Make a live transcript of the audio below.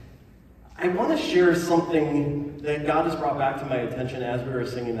I want to share something that God has brought back to my attention as we were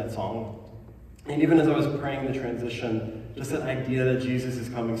singing that song. And even as I was praying the transition, just that idea that Jesus is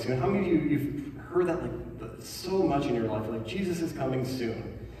coming soon. How many of you've heard that like so much in your life? Like, Jesus is coming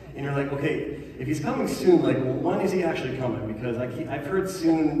soon. And you're like, okay, if he's coming soon, like, well, when is he actually coming? Because I've heard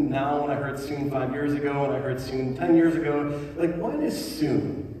soon now, and I heard soon 5 years ago, and I heard soon 10 years ago. Like, when is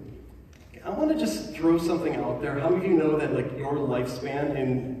soon? I want to just throw something out there. How many of you know that like your lifespan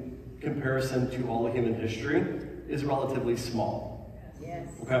in comparison to all of human history is relatively small? Yes.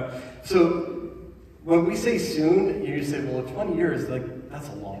 Okay, so when we say soon, you say, well, 20 years, like, that's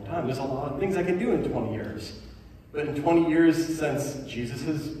a long time. There's a lot of things I can do in 20 years. But in 20 years since Jesus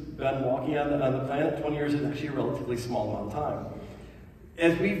has been walking on the planet, 20 years is actually a relatively small amount of time.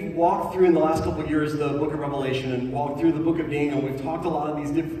 As we've walked through in the last couple of years the book of Revelation and walked through the book of Daniel, we've talked a lot of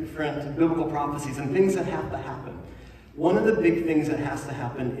these different biblical prophecies and things that have to happen. One of the big things that has to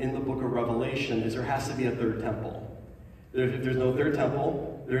happen in the book of Revelation is there has to be a third temple. If there's no third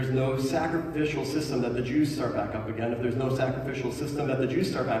temple, there's no sacrificial system that the Jews start back up again. If there's no sacrificial system that the Jews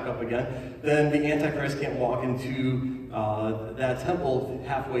start back up again, then the Antichrist can't walk into that temple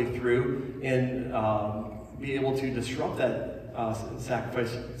halfway through and be able to disrupt that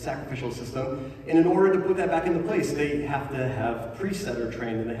sacrificial system. And in order to put that back into place, they have to have priests that are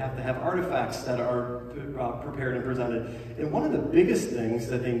trained, and they have to have artifacts that are prepared and presented. And one of the biggest things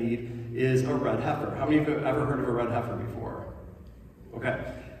that they need is a red heifer. How many of you have ever heard of a red heifer before? Okay.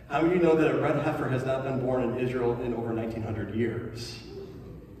 How many of you know that a red heifer has not been born in Israel in over 1900 years?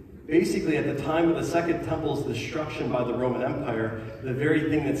 Basically, at the time of the Second Temple's destruction by the Roman Empire, the very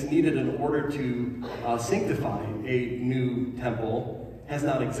thing that's needed in order to sanctify a new temple has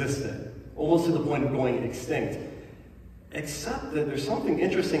not existed, almost to the point of going extinct. Except that there's something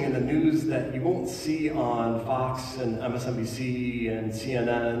interesting in the news that you won't see on Fox and MSNBC and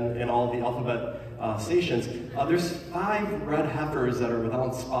CNN and all the alphabet stations. There's 5 red heifers that are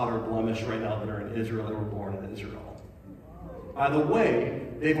without spot or blemish right now that are in Israel, that were born in Israel. By the way,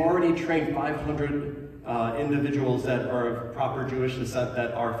 they've already trained 500 individuals that are of proper Jewish descent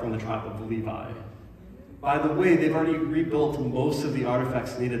that are from the tribe of Levi. By the way, they've already rebuilt most of the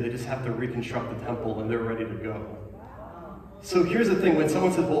artifacts needed. They just have to reconstruct the temple, and they're ready to go. So here's the thing, when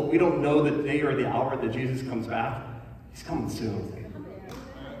someone says, well, we don't know the day or the hour that Jesus comes back, he's coming soon.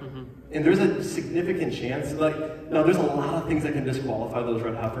 And there's a significant chance, now there's a lot of things that can disqualify those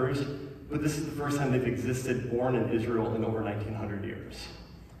red heifers, but this is the first time they've existed born in Israel in over 1900 years.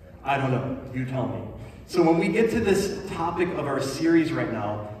 I don't know, you tell me. So when we get to this topic of our series right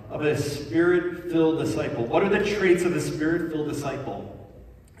now, of a spirit-filled disciple, what are the traits of a spirit-filled disciple?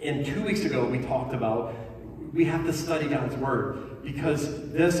 And 2 weeks ago we talked about we have to study God's Word,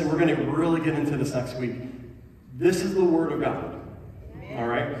 because this, and we're going to really get into this next week, this is the Word of God. All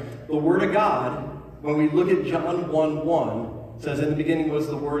right? The Word of God, when we look at John 1:1, says, in the beginning was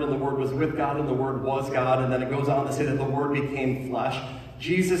the Word, and the Word was with God, and the Word was God, and then it goes on to say that the Word became flesh.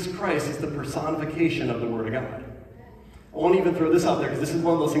 Jesus Christ is the personification of the Word of God. I won't even throw this out there, because this is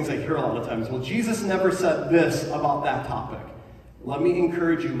one of those things I hear a lot of times. Well, Jesus never said this about that topic. Let me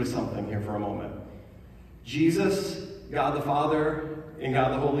encourage you with something here for a moment. Jesus, God the Father, and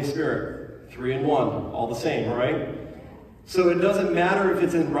God the Holy Spirit, 3 in 1, all the same, right? So it doesn't matter if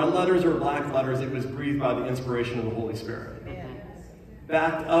it's in red letters or black letters, it was breathed by the inspiration of the Holy Spirit. Yes.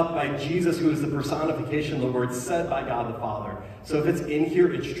 Backed up by Jesus, who is the personification of the Word, said by God the Father. So if it's in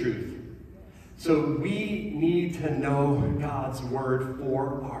here, it's truth. So we need to know God's Word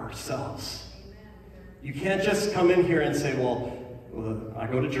for ourselves. You can't just come in here and say, well, I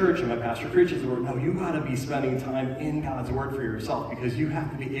go to church and my pastor preaches the Word. No, you got to be spending time in God's Word for yourself, because you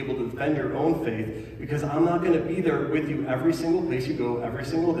have to be able to defend your own faith, because I'm not going to be there with you every single place you go, every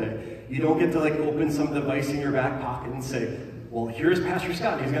single day. You don't get to like open some device in your back pocket and say, well, here's Pastor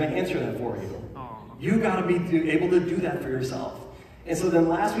Scott, he's going to answer that for you. You got to be able to do that for yourself. And so then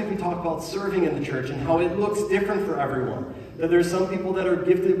last week we talked about serving in the church and how it looks different for everyone. That there's some people that are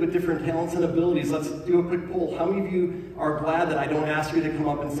gifted with different talents and abilities. Let's do a quick poll. How many of you are glad that I don't ask you to come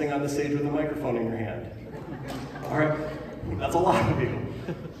up and sing on the stage with a microphone in your hand? All right, that's a lot of you.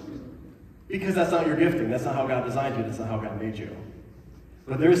 Because that's not your gifting. That's not how God designed you. That's not how God made you.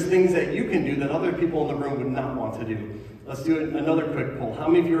 But there's things that you can do that other people in the room would not want to do. Let's do another quick poll. How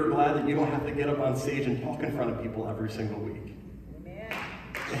many of you are glad that you don't have to get up on stage and talk in front of people every single week?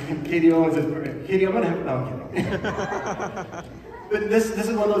 Katie Owens is, Katie, I'm going to have, no, I'm kidding. But this is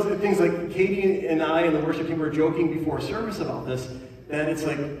one of those things, like Katie and I and the worship team were joking before service about this, that it's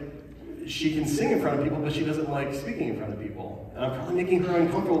like, she can sing in front of people, but she doesn't like speaking in front of people. And I'm probably making her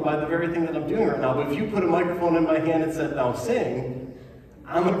uncomfortable by the very thing that I'm doing right now. But if you put a microphone in my hand and said, now sing,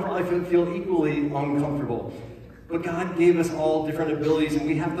 I'm going to probably feel equally uncomfortable. But God gave us all different abilities, and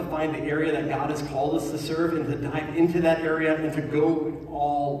we have to find the area that God has called us to serve and to dive into that area and to go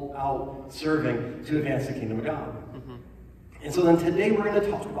all out serving to advance the kingdom of God. Mm-hmm. And so then today we're going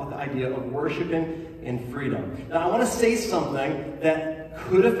to talk about the idea of worshiping in freedom. Now I want to say something that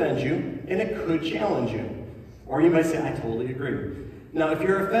could offend you and it could challenge you. Or you might say, I totally agree. Now, if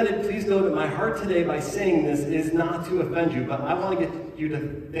you're offended, please know that my heart today by saying this is not to offend you, but I want to get you to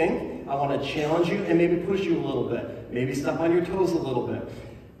think, I want to challenge you, and maybe push you a little bit. Maybe step on your toes a little bit.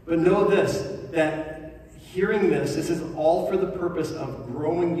 But know this, that hearing this is all for the purpose of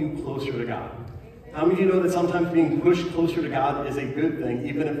growing you closer to God. How many of you know that sometimes being pushed closer to God is a good thing,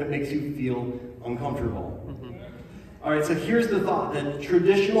 even if it makes you feel uncomfortable? Mm-hmm. All right, so here's the thought, that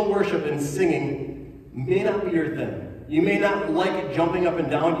traditional worship and singing may not be your thing. You may not like jumping up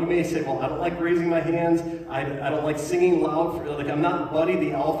and down. You may say, well, I don't like raising my hands. I don't like singing loud. I'm not Buddy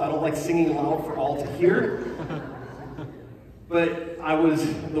the Elf. I don't like singing loud for all to hear. But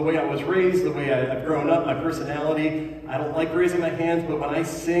the way I was raised, the way I've grown up, my personality, I don't like raising my hands. But when I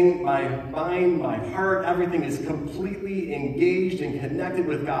sing, my mind, my heart, everything is completely engaged and connected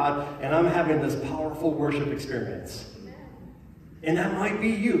with God. And I'm having this powerful worship experience. And that might be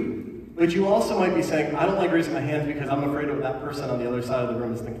you. But you also might be saying, I don't like raising my hands because I'm afraid of what that person on the other side of the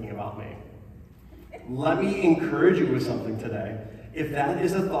room is thinking about me. Let me encourage you with something today. If that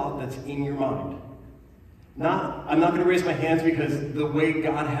is a thought that's in your mind, I'm not going to raise my hands because the way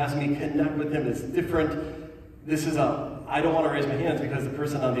God has me connect with him is different. I don't want to raise my hands because the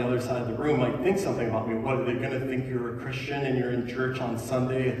person on the other side of the room might think something about me. What, are they going to think you're a Christian and you're in church on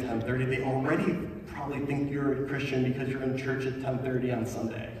Sunday at 10:30? They already probably think you're a Christian because you're in church at 10:30 on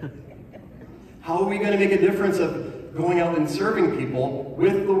Sunday. How are we going to make a difference of going out and serving people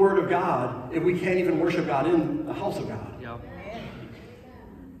with the Word of God if we can't even worship God in the house of God? Yep.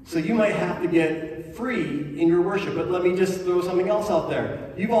 So you might have to get free in your worship, but let me just throw something else out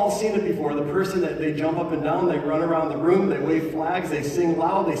there. You've all seen it before. The person that they jump up and down, they run around the room, they wave flags, they sing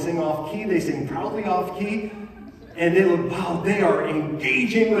loud, they sing off key, they sing proudly off key, and they look, wow, they are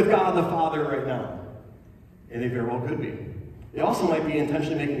engaging with God the Father right now. And they very well could be. They also might be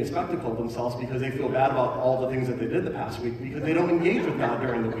intentionally making a spectacle of themselves because they feel bad about all the things that they did the past week because they don't engage with God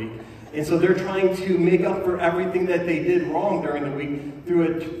during the week. And so they're trying to make up for everything that they did wrong during the week through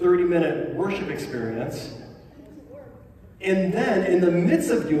a 30-minute worship experience. And then, in the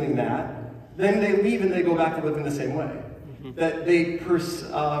midst of doing that, then they leave and they go back to living the same way. Mm-hmm. That they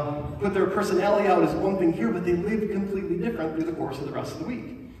put their personality out as one thing here, but they live completely different through the course of the rest of the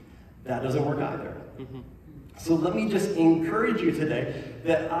week. That doesn't work either. Mm-hmm. So let me just encourage you today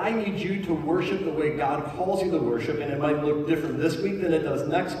that I need you to worship the way God calls you to worship, and it might look different this week than it does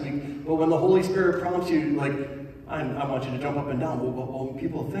next week, but when the Holy Spirit prompts you, like, I want you to jump up and down, well, what will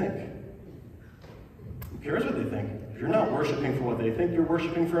people think? Who cares what they think? If you're not worshiping for what they think, you're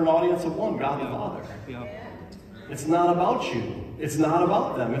worshiping for an audience of one, God the Father. Yeah. It's not about you. It's not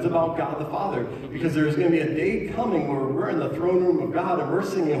about them. It's about God the Father. Because there's going to be a day coming where we're in the throne room of God and we're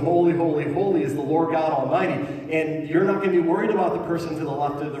singing, holy, holy, holy is the Lord God Almighty. And you're not going to be worried about the person to the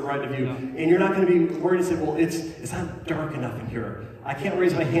left or the right of you. And you're not going to be worried and say, well, it's not dark enough in here. I can't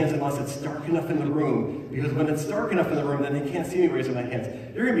raise my hands unless it's dark enough in the room. Because when it's dark enough in the room, then they can't see me raising my hands.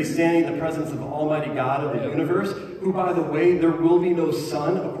 You're going to be standing in the presence of Almighty God of the universe, who, by the way, there will be no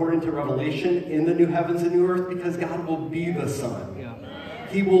sun, according to Revelation, in the new heavens and new earth, because God will be the sun. Yeah.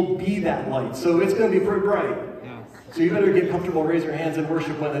 He will be that light. So it's going to be pretty bright. Yeah. So you better get comfortable, raise your hands and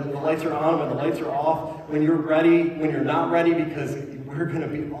worship when the lights are on, when the lights are off, when you're ready, when you're not ready, because we're going to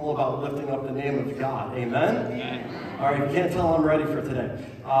be all about lifting up the name of God. Amen? Amen. All right, you can't tell I'm ready for today.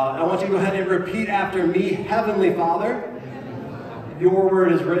 I want you to go ahead and repeat after me. Heavenly Father, your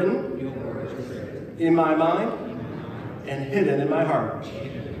word is written in my mind and hidden in my heart.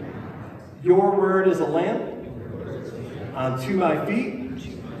 Your word is a lamp unto my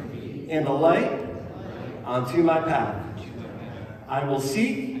feet and a light unto my path. I will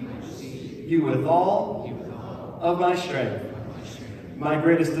seek you with all of my strength. My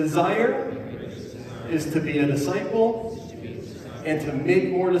greatest desire is to be a disciple and to make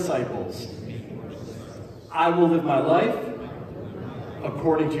more disciples. I will live my life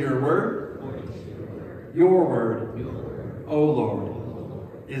according to your word. Your word, O Lord,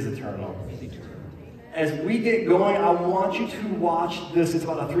 is eternal. As we get going, I want you to watch this. It's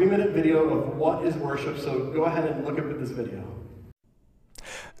about a 3-minute video of what is worship, so go ahead and look up at this video.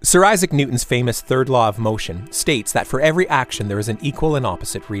 Sir Isaac Newton's famous third law of motion states that for every action there is an equal and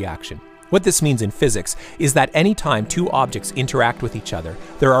opposite reaction. What this means in physics is that any time two objects interact with each other,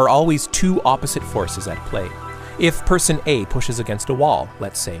 there are always two opposite forces at play. If person A pushes against a wall,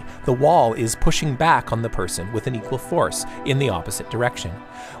 let's say, the wall is pushing back on the person with an equal force in the opposite direction.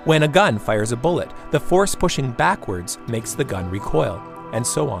 When a gun fires a bullet, the force pushing backwards makes the gun recoil, and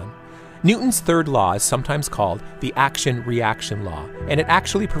so on. Newton's third law is sometimes called the action-reaction law, and it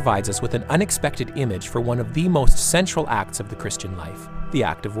actually provides us with an unexpected image for one of the most central acts of the Christian life, the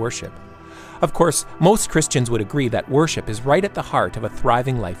act of worship. Of course, most Christians would agree that worship is right at the heart of a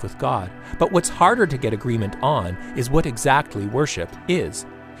thriving life with God, but what's harder to get agreement on is what exactly worship is.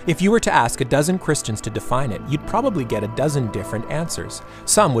 If you were to ask a dozen Christians to define it, you'd probably get a dozen different answers.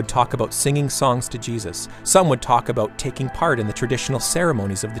 Some would talk about singing songs to Jesus. Some would talk about taking part in the traditional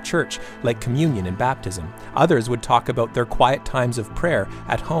ceremonies of the church, like communion and baptism. Others would talk about their quiet times of prayer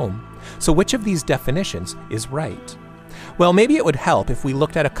at home. So which of these definitions is right? Well, maybe it would help if we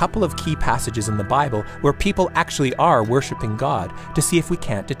looked at a couple of key passages in the Bible where people actually are worshiping God to see if we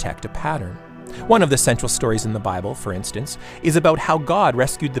can't detect a pattern. One of the central stories in the Bible, for instance, is about how God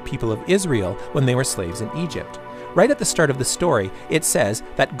rescued the people of Israel when they were slaves in Egypt. Right at the start of the story, it says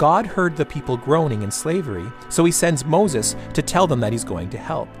that God heard the people groaning in slavery, so he sends Moses to tell them that he's going to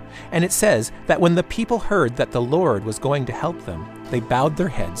help. And it says that when the people heard that the Lord was going to help them, they bowed their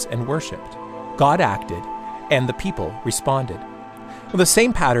heads and worshipped. God acted, and the people responded. Well, the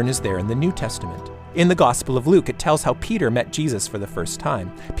same pattern is there in the New Testament. In the Gospel of Luke, it tells how Peter met Jesus for the first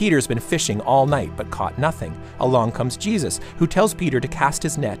time. Peter's been fishing all night but caught nothing. Along comes Jesus, who tells Peter to cast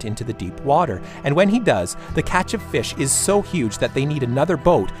his net into the deep water. And when he does, the catch of fish is so huge that they need another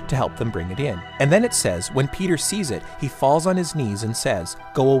boat to help them bring it in. And then it says, when Peter sees it, he falls on his knees and says,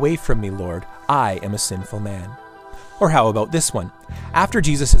 "Go away from me, Lord, I am a sinful man." Or how about this one? After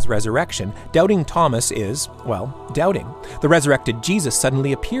Jesus' resurrection, doubting Thomas is, well, doubting. The resurrected Jesus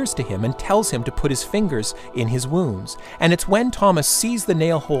suddenly appears to him and tells him to put his fingers in his wounds. And it's when Thomas sees the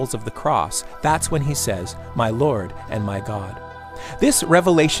nail holes of the cross, that's when he says, "My Lord and my God." This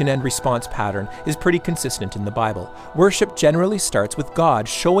revelation and response pattern is pretty consistent in the Bible. Worship generally starts with God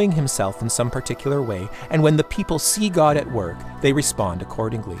showing himself in some particular way, and when the people see God at work, they respond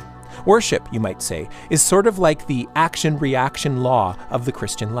accordingly. Worship, you might say, is sort of like the action-reaction law of the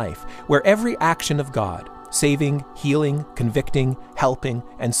Christian life, where every action of God, saving, healing, convicting, helping,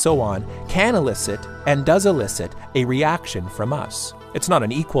 and so on, can elicit and does elicit a reaction from us. It's not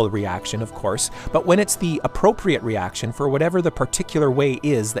an equal reaction, of course, but when it's the appropriate reaction for whatever the particular way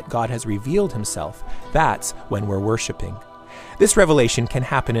is that God has revealed himself, that's when we're worshiping. This revelation can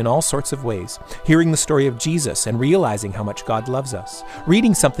happen in all sorts of ways. Hearing the story of Jesus and realizing how much God loves us.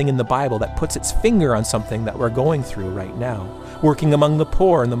 Reading something in the Bible that puts its finger on something that we're going through right now. Working among the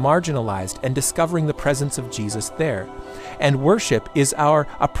poor and the marginalized and discovering the presence of Jesus there. And worship is our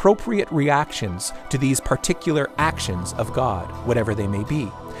appropriate reactions to these particular actions of God, whatever they may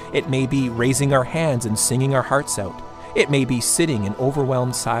be. It may be raising our hands and singing our hearts out. It may be sitting in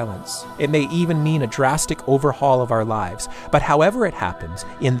overwhelmed silence. It may even mean a drastic overhaul of our lives. But however it happens,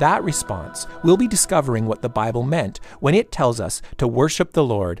 in that response, we'll be discovering what the Bible meant when it tells us to worship the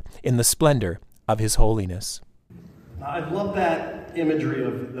Lord in the splendor of his holiness. I love that imagery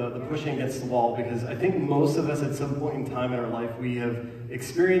of the pushing against the wall, because I think most of us at some point in time in our life, we have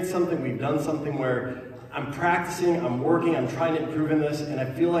experienced something, we've done something where I'm practicing, I'm working, I'm trying to improve in this, and I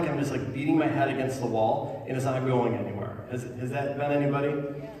feel like I'm just like beating my head against the wall, and it's not going anywhere. Has that been anybody?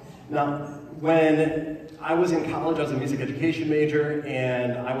 Now, when I was in college, I was a music education major,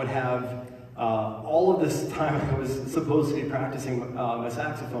 and I would have all of this time I was supposed to be practicing my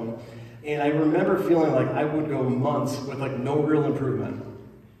saxophone, and I remember feeling like I would go months with like no real improvement.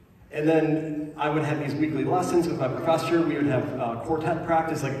 And then I would have these weekly lessons with my professor, we would have quartet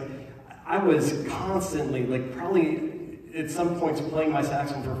practice, like I was constantly, like probably at some points playing my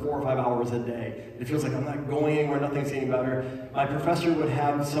saxophone for 4 or 5 hours a day. It feels like I'm not going anywhere, nothing's getting better. My professor would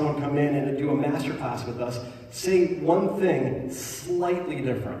have someone come in and do a master class with us, say one thing slightly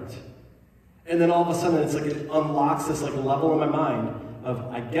different. And then all of a sudden it's like it unlocks this like level in my mind of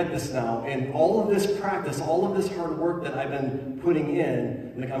I get this now, and all of this practice, all of this hard work that I've been putting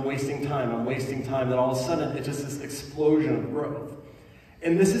in, like I'm wasting time, then all of a sudden it's just this explosion of growth.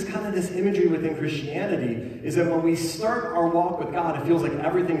 And this is kind of this imagery within Christianity, is that when we start our walk with God, it feels like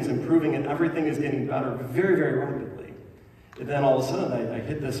everything is improving and everything is getting better very, very rapidly. And then all of a sudden I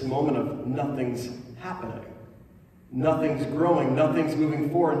hit this moment of nothing's happening. Nothing's growing, nothing's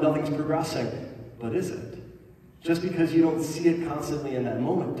moving forward, nothing's progressing. But is it? Just because you don't see it constantly in that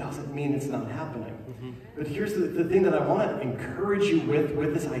moment doesn't mean it's not happening. Mm-hmm. But here's the thing that I want to encourage you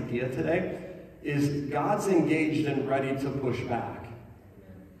with this idea today, is God's engaged and ready to push back.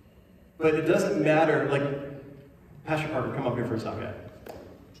 But it doesn't matter, like, Pastor Parker, come up here for a second.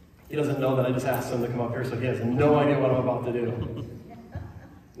 He doesn't know that I just asked him to come up here, so he has no idea what I'm about to do.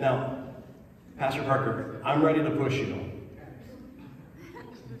 Now, Pastor Parker, I'm ready to push you.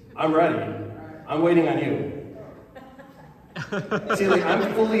 I'm ready. I'm waiting on you. See, like,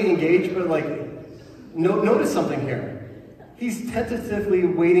 I'm fully engaged, but like, notice something here. He's tentatively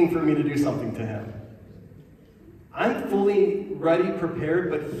waiting for me to do something to him. I'm fully ready,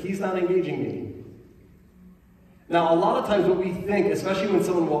 prepared, but he's not engaging me. Now, a lot of times what we think, especially when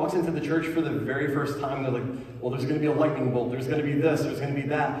someone walks into the church for the very first time, they're like, well, there's going to be a lightning bolt, there's going to be this, there's going to be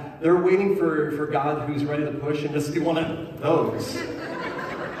that. They're waiting for God who's ready to push and just do one of those.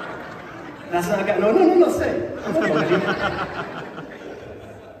 That's not God. No, stay. I'm not going to.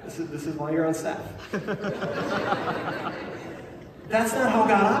 This is why you're on staff. That's not how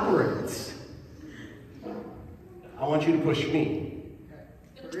God operates. I want you to push me.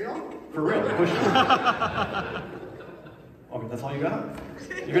 For real? For real, push me. Okay, that's all you got?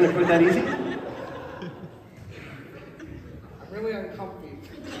 You're going to quit that easy? I'm really uncomfortable.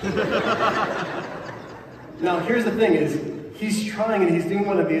 Now, here's the thing is, he's trying and he's doing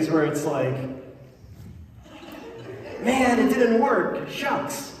one of these where it's like, man, it didn't work,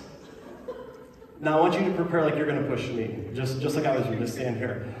 shucks. Now, I want you to prepare like you're going to push me, just like I was going to stand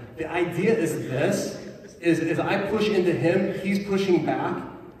here. The idea is this, is I push into him, he's pushing back,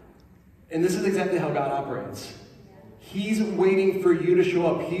 and this is exactly how God operates. He's waiting for you to show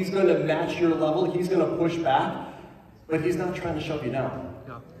up. He's going to match your level. He's going to push back, but he's not trying to shove you down.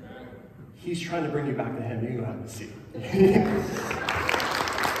 He's trying to bring you back to him. You go have a seat.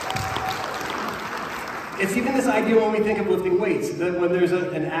 It's even this idea when we think of lifting weights, that when there's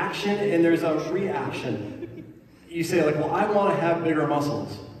an action and there's a reaction, you say like, well, I want to have bigger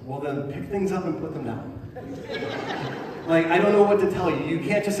muscles. Well, then pick things up and put them down. Like, I don't know what to tell you. You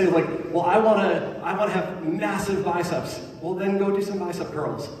can't just say like, well, I want to have massive biceps. Well, then go do some bicep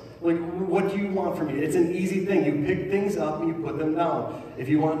curls. Like, what do you want from me? It's an easy thing. You pick things up and you put them down. If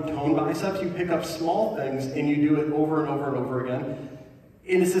you want toned biceps, you pick up small things and you do it over and over and over again.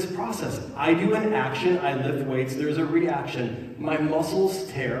 And it's this process. I do an action, I lift weights, there's a reaction. My muscles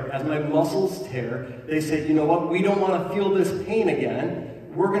tear. As my muscles tear, they say, you know what, we don't want to feel this pain again.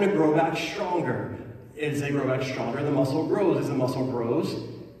 We're going to grow back stronger. As they grow back stronger, the muscle grows. As the muscle grows,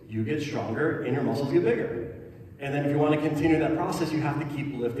 you get stronger and your muscles get bigger. And then if you want to continue that process, you have to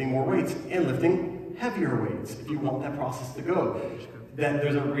keep lifting more weights and lifting heavier weights if you want that process to go. That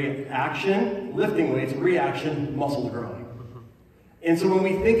there's a reaction, lifting weights, reaction, muscle growing. And so when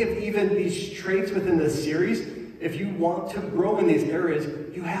we think of even these traits within this series, if you want to grow in these areas,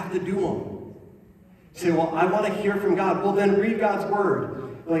 you have to do them. You say, well, I want to hear from God. Well, then read God's word.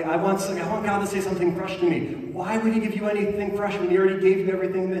 Like, I want God to say something fresh to me. Why would he give you anything fresh when he already gave you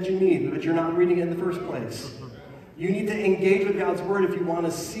everything that you need, but you're not reading it in the first place? You need to engage with God's word if you want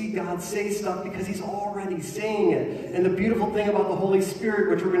to see God say stuff because he's already saying it. And the beautiful thing about the Holy Spirit,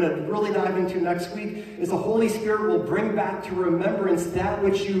 which we're going to really dive into next week, is the Holy Spirit will bring back to remembrance that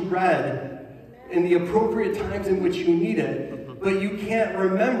which you read in the appropriate times in which you need it, but you can't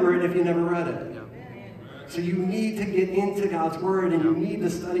remember it if you never read it. So you need to get into God's word and you need to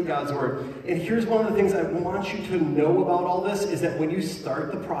study God's word. And here's one of the things I want you to know about all this is that when you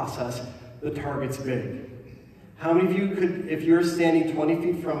start the process, the target's big. How many of you could, if you're standing 20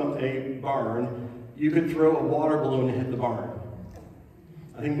 feet from a barn, you could throw a water balloon and hit the barn?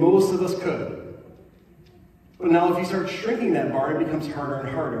 I think most of us could. But now if you start shrinking that barn, it becomes harder and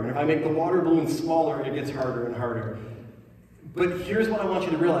harder. And if I make the water balloon smaller, it gets harder and harder. But here's what I want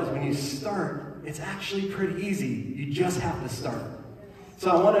you to realize. When you start, it's actually pretty easy. You just have to start.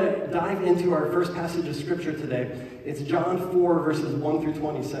 So I want to dive into our first passage of scripture today. It's John 4, verses 1 through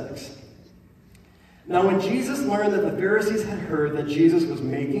 26. Now when Jesus learned that the Pharisees had heard that Jesus was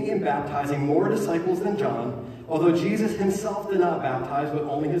making and baptizing more disciples than John, although Jesus himself did not baptize but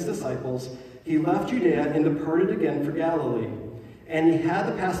only his disciples, he left Judea and departed again for Galilee. And he had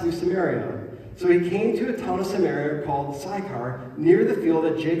to pass through Samaria. So he came to a town of Samaria called Sychar, near the field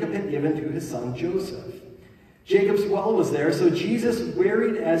that Jacob had given to his son Joseph. Jacob's well was there, so Jesus,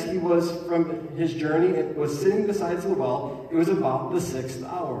 wearied as he was from his journey, was sitting beside the well. It was about the 6th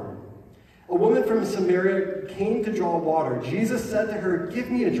hour. A woman from Samaria came to draw water. Jesus said to her, "Give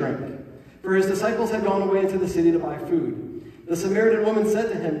me a drink," for his disciples had gone away into the city to buy food. The Samaritan woman said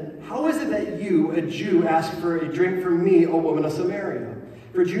to him, "How is it that you, a Jew, ask for a drink from me, a woman of Samaria?"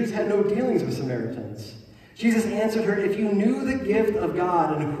 For Jews had no dealings with Samaritans. Jesus answered her, "If you knew the gift of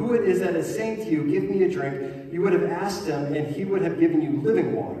God and who it is that is saying to you, 'Give me a drink,' you would have asked him, and he would have given you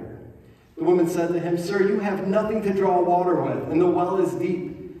living water." The woman said to him, "Sir, you have nothing to draw water with, and the well is deep.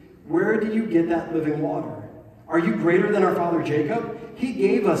 Where do you get that living water? Are you greater than our father Jacob? He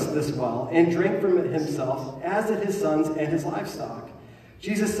gave us this well and drank from it himself, as did his sons and his livestock.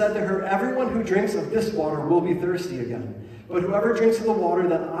 Jesus said to her, everyone who drinks of this water will be thirsty again. But whoever drinks of the water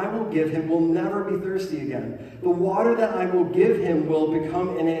that I will give him will never be thirsty again. The water that I will give him will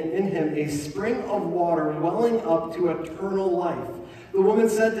become in him a spring of water welling up to eternal life. The woman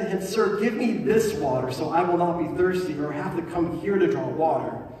said to him, Sir, give me this water so I will not be thirsty or have to come here to draw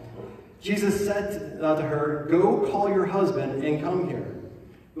water. Jesus said to her, Go call your husband and come here.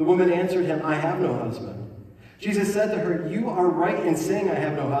 The woman answered him, I have no husband. Jesus said to her, You are right in saying I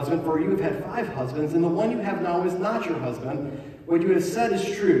have no husband, for you have had 5 husbands, and the one you have now is not your husband. What you have said is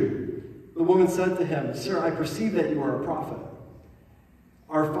true. The woman said to him, Sir, I perceive that you are a prophet.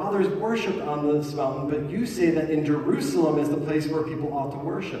 Our fathers worshipped on this mountain, but you say that in Jerusalem is the place where people ought to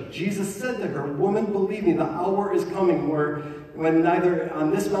worship. Jesus said to her, Woman, believe me, the hour is coming when neither on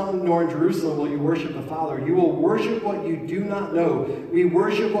this mountain nor in Jerusalem will you worship the Father. You will worship what you do not know. We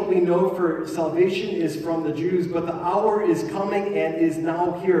worship what we know, for salvation is from the Jews. But the hour is coming and is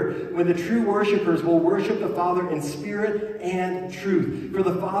now here, when the true worshipers will worship the Father in spirit and truth. For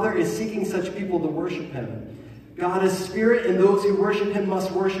the Father is seeking such people to worship him. God is spirit, and those who worship him must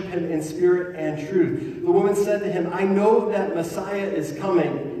worship him in spirit and truth. The woman said to him, I know that Messiah is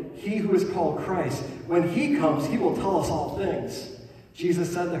coming, he who is called Christ. When he comes, he will tell us all things.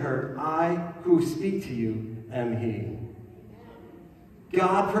 Jesus said to her, I who speak to you am he.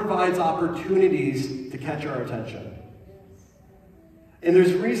 God provides opportunities to catch our attention. And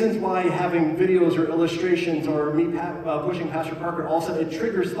there's reasons why having videos or illustrations or me pushing Pastor Parker, all of a sudden it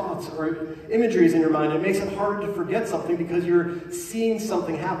triggers thoughts or imageries in your mind. It makes it hard to forget something because you're seeing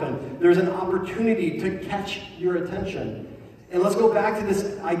something happen. There's an opportunity to catch your attention. And let's go back to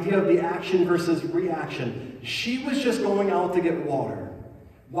this idea of the action versus reaction. She was just going out to get water.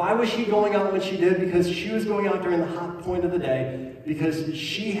 Why was she going out when she did? Because she was going out during the hot point of the day, because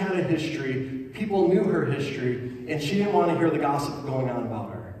she had a history, people knew her history, and she didn't want to hear the gossip going on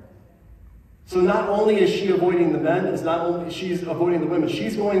about her. So not only is she avoiding the men, it's not only she's avoiding the women,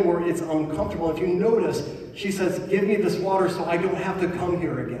 she's going where it's uncomfortable. If you notice, she says, give me this water so I don't have to come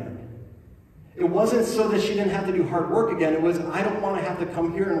here again. It wasn't so that she didn't have to do hard work again. It was, I don't want to have to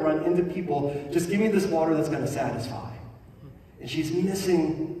come here and run into people. Just give me this water that's going to satisfy. And she's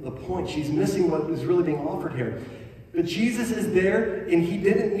missing the point. She's missing what is really being offered here. But Jesus is there, and he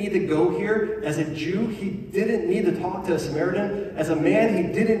didn't need to go here. As a Jew, he didn't need to talk to a Samaritan. As a man,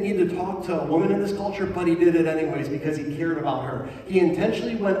 he didn't need to talk to a woman in this culture, but he did it anyways because he cared about her. He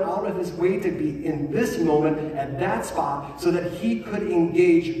intentionally went out of his way to be in this moment, at that spot, so that he could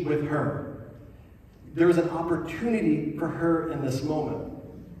engage with her. There was an opportunity for her in this moment.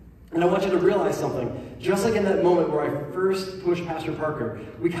 And I want you to realize something. Just like in that moment where I first pushed Pastor Parker,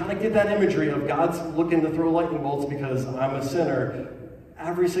 we kind of get that imagery of God's looking to throw lightning bolts because I'm a sinner.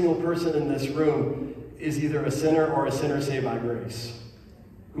 Every single person in this room is either a sinner or a sinner saved by grace,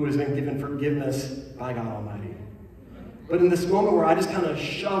 who has been given forgiveness by God Almighty. But in this moment where I just kind of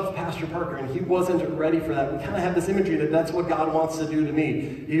shoved Pastor Parker and he wasn't ready for that, we kind of have this imagery that that's what God wants to do to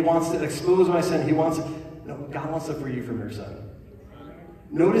me. He wants to expose my sin. God wants to free you from your sin.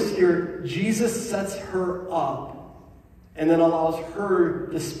 Notice here, Jesus sets her up and then allows her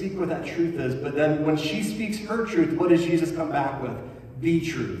to speak what that truth is. But then when she speaks her truth, what does Jesus come back with? The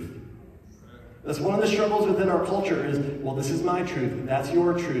truth. That's one of the struggles within our culture is, well, this is my truth. That's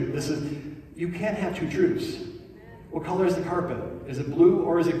your truth. You can't have two truths. What color is the carpet? Is it blue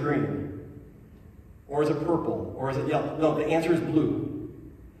or is it green? Or is it purple? Or is it yellow? No, the answer is blue.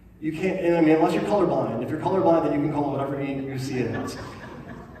 You can't, unless you're colorblind. If you're colorblind, then you can call it whatever you see it as.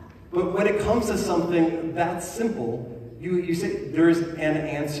 But when it comes to something that simple, you say there's an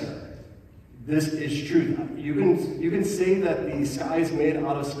answer. This is truth. You can say that the sky is made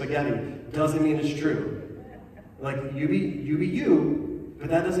out of spaghetti. Doesn't mean it's true. Like you be you, but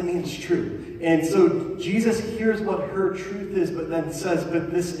that doesn't mean it's true. And so Jesus hears what her truth is, but then says, but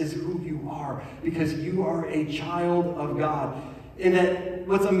this is who you are, because you are a child of God. And that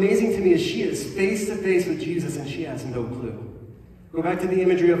what's amazing to me is she is face to face with Jesus and she has no clue. Go back to the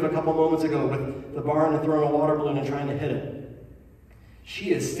imagery of a couple moments ago with the barn and throwing a water balloon and trying to hit it.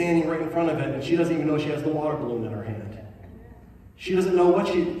 She is standing right in front of it and she doesn't even know she has the water balloon in her hand. She doesn't know what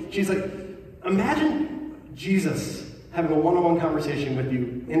she's like, imagine Jesus having a one-on-one conversation with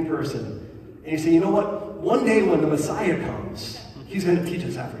you in person. And you say, you know what? One day when the Messiah comes, he's going to teach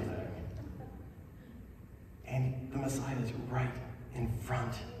us everything. And the Messiah is right in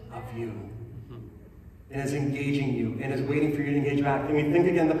front of you. And is engaging you, and is waiting for you to engage back. I mean, think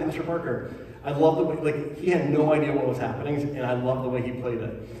again to Pastor Parker. I love the way, he had no idea what was happening, and I love the way he played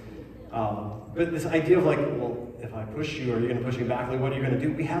it. But this idea of like, well, if I push you, are you going to push me back? Like, what are you going to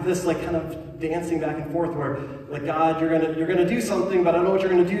do? We have this like kind of dancing back and forth where, like, God, you're gonna do something, but I don't know what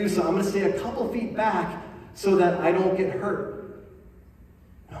you're going to do, so I'm going to stay a couple feet back so that I don't get hurt.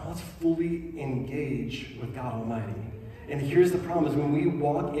 Now let's fully engage with God Almighty. And here's the problem: is when we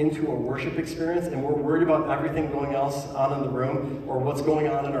walk into a worship experience and we're worried about everything going else on in the room or what's going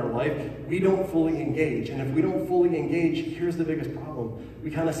on in our life, we don't fully engage. And if we don't fully engage, here's the biggest problem: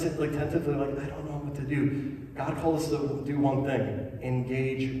 we kind of sit like tentatively, like, I don't know what to do. God called us to do one thing: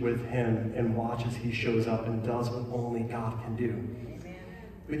 engage with Him and watch as He shows up and does what only God can do.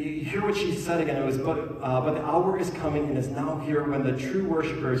 But you hear what she said again. It was, but the hour is coming and is now here when the true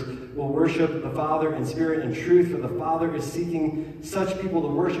worshipers will worship the Father in spirit and truth. For the Father is seeking such people to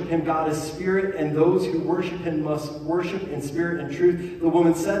worship Him. God is spirit, and those who worship Him must worship in spirit and truth. The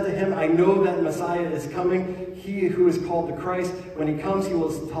woman said to Him, I know that Messiah is coming, He who is called the Christ. When He comes, He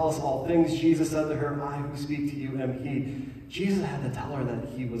will tell us all things. Jesus said to her, I who speak to you am He. Jesus had to tell her that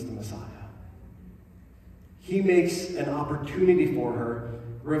He was the Messiah. He makes an opportunity for her,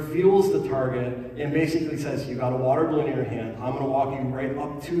 reveals the target, and basically says, you got a water balloon in your hand. I'm going to walk you right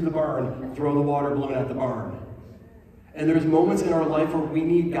up to the barn, throw the water balloon at the barn. And there's moments in our life where we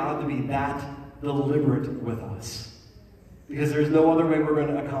need God to be that deliberate with us, because there's no other way we're going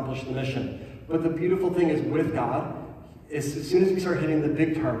to accomplish the mission. But the beautiful thing is, with God, is as soon as we start hitting the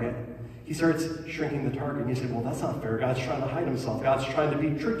big target, He starts shrinking the target. And you say, well, that's not fair. God's trying to hide Himself. God's trying to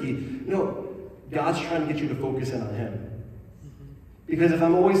be tricky. No, God's trying to get you to focus in on Him. Because if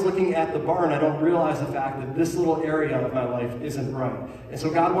I'm always looking at the barn, I don't realize the fact that this little area of my life isn't right. And so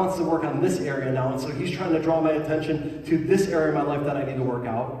God wants to work on this area now, and so He's trying to draw my attention to this area of my life that I need to work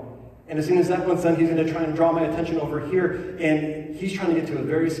out. And as soon as that one's done, He's going to try and draw my attention over here, and He's trying to get to a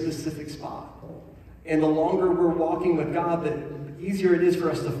very specific spot. And the longer we're walking with God, the easier it is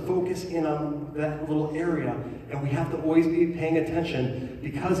for us to focus in on that little area. And we have to always be paying attention,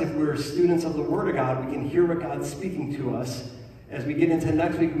 because if we're students of the Word of God, we can hear what God's speaking to us. As we get into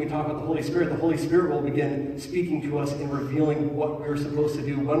next week, when we talk about the Holy Spirit will begin speaking to us and revealing what we're supposed to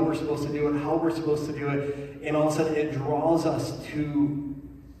do, when we're supposed to do it, how we're supposed to do it, and all of a sudden it draws us to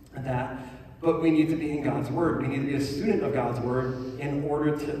that. But we need to be in God's Word. We need to be a student of God's Word in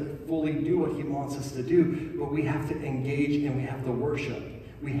order to fully do what He wants us to do. But we have to engage and we have to worship.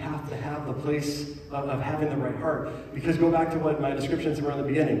 We have to have the place of having the right heart. Because go back to what my descriptions were in the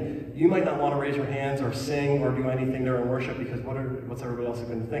beginning. You might not want to raise your hands or sing or do anything during worship because what's everybody else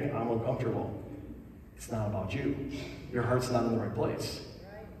going to think? I'm uncomfortable. It's not about you. Your heart's not in the right place.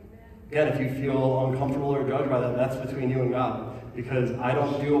 Again, if you feel uncomfortable or judged by that, that's between you and God. Because I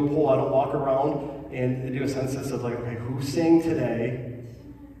don't do a poll. I don't walk around and do a census of like, okay, who sang today?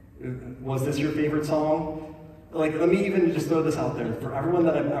 Was this your favorite song? Like, let me even just throw this out there. For everyone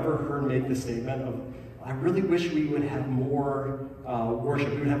that I've ever heard make this statement of, I really wish we would have more worship.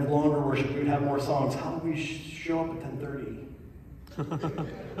 We would have longer worship. We would have more songs. How do we show up at 10:30?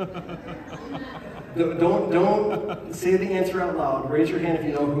 Don't say the answer out loud. Raise your hand if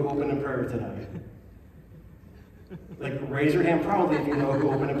you know who opened in prayer today. Like, raise your hand proudly if you know who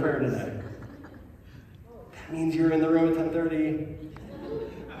opened in prayer today. That means you're in the room at 10:30.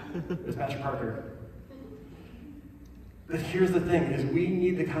 It's Pastor Parker. But here's the thing, is we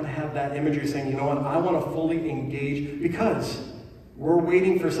need to kind of have that imagery saying, you know what, I want to fully engage, because we're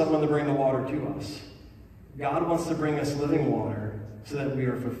waiting for someone to bring the water to us. God wants to bring us living water so that we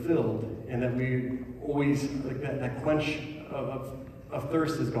are fulfilled and that we always, like that quench of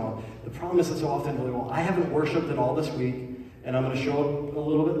thirst is gone. The problem is that so often, well, I haven't worshiped at all this week, and I'm going to show up a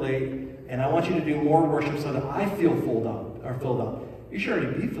little bit late, and I want you to do more worship so that I feel filled up. You should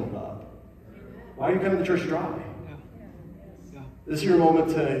already be filled up. Why are you coming to church dry? This is your moment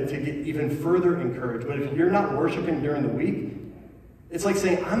to get even further encouraged. But if you're not worshiping during the week, it's like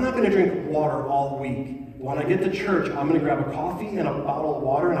saying, I'm not going to drink water all week. When I get to church, I'm going to grab a coffee and a bottle of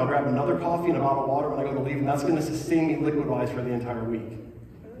water, and I'll grab another coffee and a bottle of water when I go to leave, and that's going to sustain me liquid-wise for the entire week.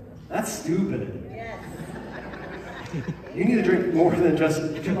 That's stupid. Yes. You need to drink more than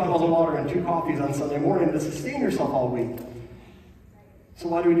just 2 bottles of water and 2 coffees on Sunday morning to sustain yourself all week. So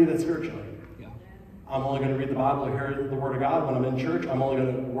why do we do that spiritually? I'm only going to read the Bible or hear the Word of God when I'm in church. I'm only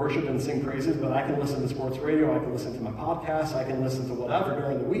going to worship and sing praises, but I can listen to sports radio, I can listen to my podcast, I can listen to whatever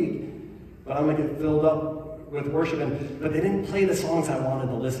during the week, but I'm going to get filled up with worship. But they didn't play the songs I wanted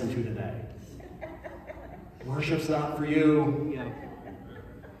to listen to today. Worship's not for you.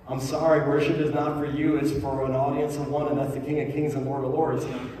 I'm sorry, worship is not for you. It's for an audience of one, and that's the King of Kings and Lord of Lords.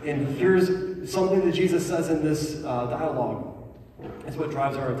 And here's something that Jesus says in this dialogue. It's what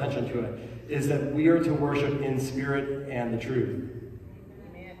drives our attention to it, is that we are to worship in spirit and the truth.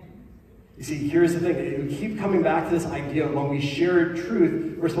 Amen. You see, here's the thing. We keep coming back to this idea of when we share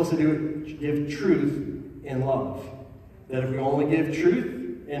truth, we're supposed to give truth in love. That if we only give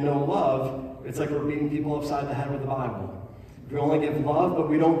truth and no love, it's like we're beating people upside the head with the Bible. If we only give love,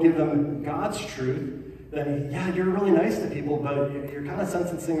 but we don't give them God's truth, then yeah, you're really nice to people, but you're kind of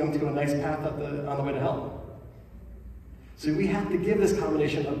sentencing them to a nice path on the way to hell. So we have to give this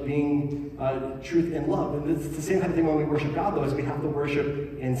combination of being truth and love. And it's the same kind of thing when we worship God, though, is we have to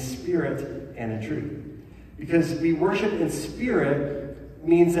worship in spirit and in truth. Because we worship in spirit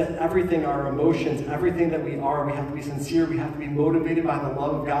means that everything, our emotions, everything that we are, we have to be sincere, we have to be motivated by the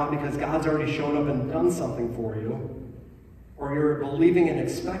love of God because God's already shown up and done something for you. Or you're believing and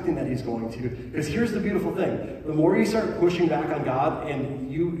expecting that he's going to. Because here's the beautiful thing. The more you start pushing back on God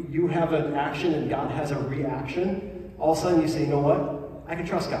and you have an action and God has a reaction, all of a sudden you say, you know what? I can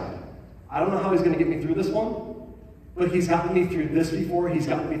trust God. I don't know how he's going to get me through this one, but he's gotten me through this before, he's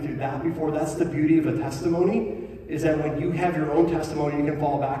gotten me through that before. That's the beauty of a testimony, is that when you have your own testimony, you can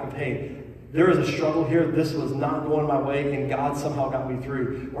fall back of, hey, there is a struggle here, this was not going my way, and God somehow got me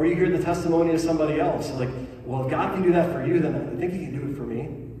through. Or you hear the testimony of somebody else, like, well, if God can do that for you, then I think he can do it for me.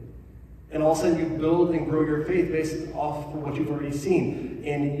 And all of a sudden you build and grow your faith based off of what you've already seen.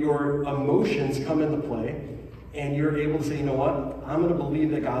 And your emotions come into play, and you're able to say, you know what? I'm going to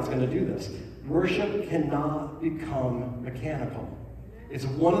believe that God's going to do this. Worship cannot become mechanical. It's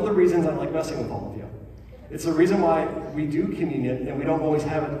one of the reasons I like messing with all of you. It's the reason why we do communion, and we don't always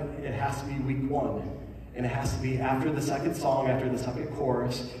have it. It has to be week one. And it has to be after the second song, after the second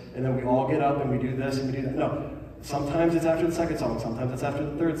chorus, and then we all get up and we do this and we do that. No. Sometimes it's after the second song, sometimes it's after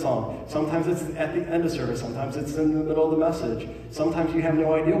the third song, sometimes it's at the end of service, sometimes it's in the middle of the message, sometimes you have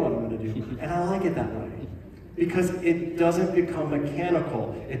no idea what I'm going to do. And I like it that way. Because it doesn't become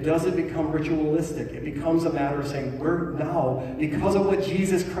mechanical. It doesn't become ritualistic. It becomes a matter of saying, we're now, because of what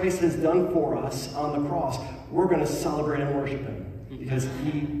Jesus Christ has done for us on the cross, we're going to celebrate and worship him. Because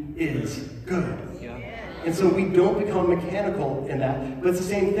he is good. Yeah. And so we don't become mechanical in that. But it's the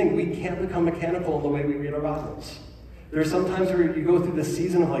same thing. We can't become mechanical in the way we read our Bibles. There's some times where you go through this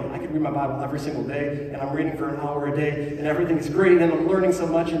season of like, I can read my Bible every single day, and I'm reading for an hour a day, and everything is great, and I'm learning so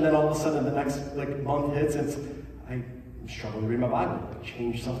much, and then all of a sudden the next month hits, and I'm struggling to read my Bible,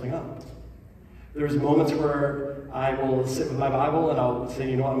 change something up. There's moments where I will sit with my Bible, and I'll say,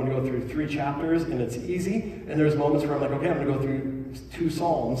 you know what, I'm going to go through 3 chapters, and it's easy, and there's moments where I'm like, okay, I'm going to go through 2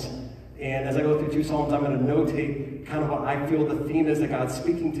 Psalms, and as I go through 2 Psalms, I'm going to notate kind of what I feel the theme is that God's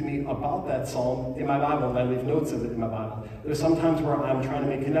speaking to me about that Psalm in my Bible, and I leave notes of it in my Bible. There's some times where I'm trying to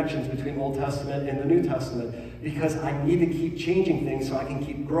make connections between Old Testament and the New Testament because I need to keep changing things so I can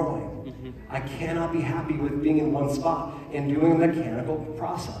keep growing. Mm-hmm. I cannot be happy with being in one spot and doing a mechanical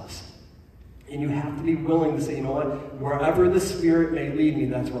process. And you have to be willing to say, you know what, wherever the Spirit may lead me,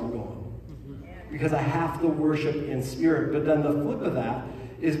 that's where I'm going. Mm-hmm. Because I have to worship in spirit. But then the flip of that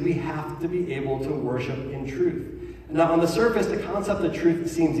is we have to be able to worship in truth. Now, on the surface, the concept of truth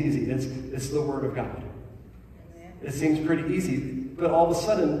seems easy. It's the Word of God. It seems pretty easy. But all of a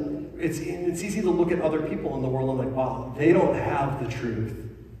sudden, it's easy to look at other people in the world and like, wow, they don't have the truth,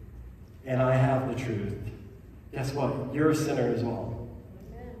 and I have the truth. Guess what? You're a sinner as well.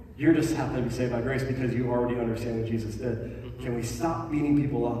 You're just happen to be saved by grace because you already understand what Jesus did. Can we stop beating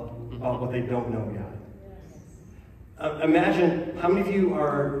people up about what they don't know yet? Imagine, how many of you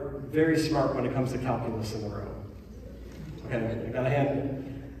are very smart when it comes to calculus in the room? Okay, I got a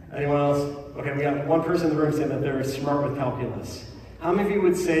hand. Anyone else? Okay, we got one person in the room saying that they're smart with calculus. How many of you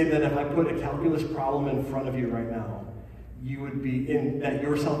would say that if I put a calculus problem in front of you right now, you would be that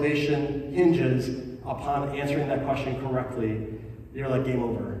your salvation hinges upon answering that question correctly? You're like, game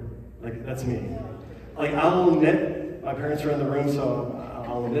over. Like, that's me. Like, I'll admit, my parents are in the room, so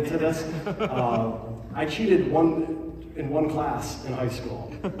I'll admit to this. I cheated in one class in high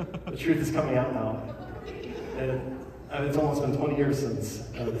school. The truth is coming out now. It's almost been 20 years since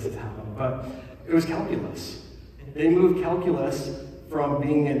this has happened, but it was calculus. They moved calculus from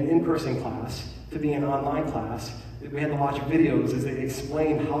being an in-person class to being an online class. We had to watch videos as they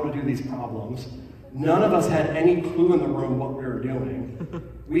explained how to do these problems. None of us had any clue in the room what we were doing.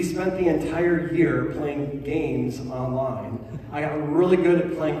 We spent the entire year playing games online. I got really good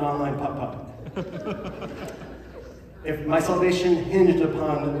at playing online putt-putt. If my salvation hinged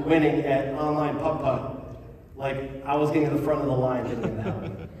upon winning at online putt-putt, like I was getting to the front of the line getting that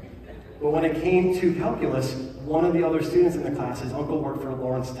happen. But when it came to calculus, one of the other students in the class, his uncle worked for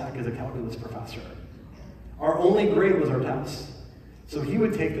Lawrence Tech as a calculus professor. Our only grade was our test. So he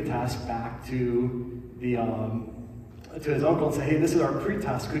would take the test back to his uncle and say, hey, this is our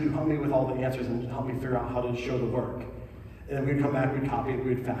pre-test. Could you help me with all the answers and help me figure out how to show the work? And then we'd come back, we'd copy it,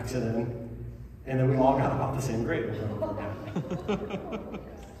 we'd fax it in. And then we all got about the same grade.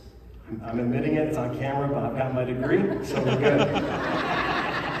 I'm admitting it, it's on camera, but I've got my degree, so we're good.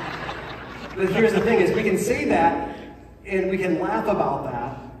 But here's the thing is we can say that and we can laugh about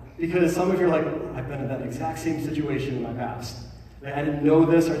that because some of you are like, I've been in that exact same situation in my past. Like, I didn't know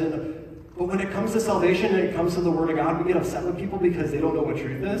this or I didn't know. But when it comes to salvation and it comes to the Word of God, we get upset with people because they don't know what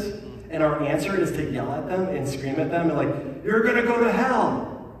truth is. And our answer is to yell at them and scream at them and like, you're going to go to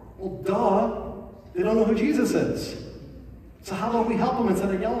hell. Well, duh. They don't know who Jesus is. So how about we help them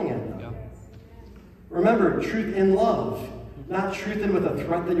instead of yelling at them? Yeah. Remember, truth in love, not truth in with a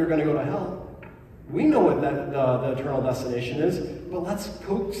threat that you're going to go to hell. We know what the eternal destination is, but let's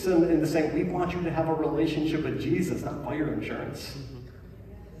coax them into saying, we want you to have a relationship with Jesus, not fire insurance.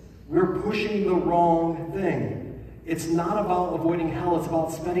 We're pushing the wrong thing. It's not about avoiding hell, it's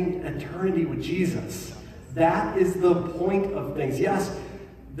about spending eternity with Jesus. That is the point of things. Yes,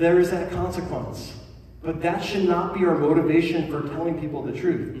 there is that consequence, but that should not be our motivation for telling people the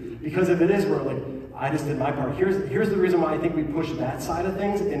truth. Because if it is, we're like, I just did my part. Here's the reason why I think we push that side of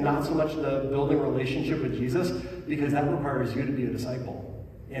things and not so much the building a relationship with Jesus, because that requires you to be a disciple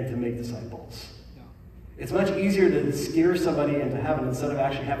and to make disciples. Yeah. It's much easier to scare somebody into heaven instead of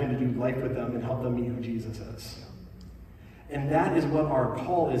actually having to do life with them and help them meet who Jesus is. Yeah. And that is what our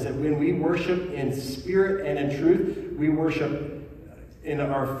call is, that when we worship in spirit and in truth, we worship in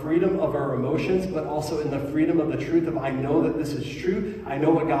our freedom of our emotions, but also in the freedom of the truth of I know that this is true, I know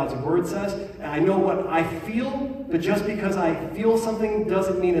what God's word says, and I know what I feel, but just because I feel something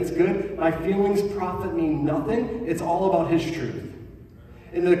doesn't mean it's good. My feelings profit me nothing. It's all about his truth.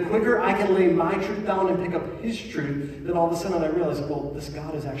 And the quicker I can lay my truth down and pick up his truth, then all of a sudden I realize, well, this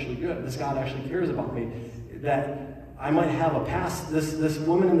God is actually good. This God actually cares about me. That I might have a past. This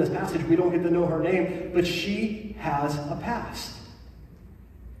woman in this passage, we don't get to know her name, but she has a past.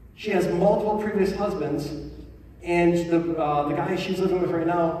 She has multiple previous husbands, and the guy she's living with right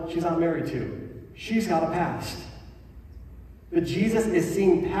now, she's not married to. She's got a past. But Jesus is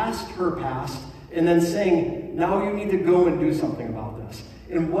seeing past her past and then saying, now you need to go and do something about this.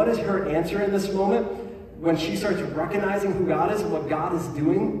 And what is her answer in this moment? When she starts recognizing who God is and what God is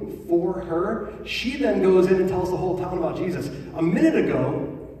doing for her, she then goes in and tells the whole town about Jesus. A minute ago,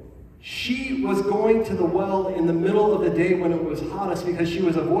 she was going to the well in the middle of the day when it was hottest because she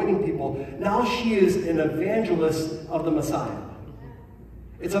was avoiding people. Now she is an evangelist of the Messiah.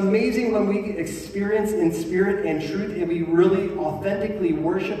 It's amazing when we experience in spirit and truth and we really authentically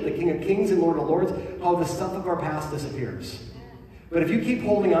worship the King of Kings and Lord of Lords, how the stuff of our past disappears. But if you keep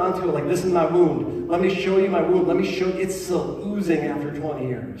holding on to it like, this is my wound, let me show you my wound, let me show you, it's still oozing after 20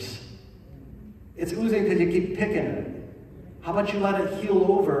 years. It's oozing because you keep picking at it. How about you let it heal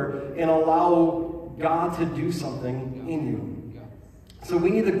over and allow God to do something in you? So we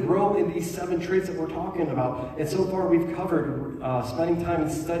need to grow in these 7 traits that we're talking about. And so far we've covered spending time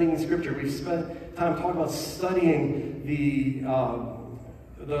studying Scripture. We've spent time talking about studying the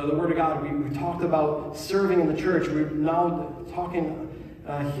Word of God. We talked about serving in the church. We're now talking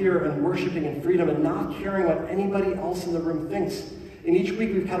here and worshiping in freedom and not caring what anybody else in the room thinks. And each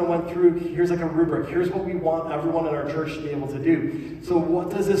week we've kind of went through, here's like a rubric. Here's what we want everyone in our church to be able to do. So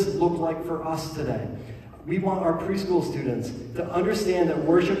what does this look like for us today? We want our preschool students to understand that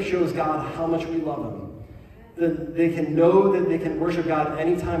worship shows God how much we love him. That they can know that they can worship God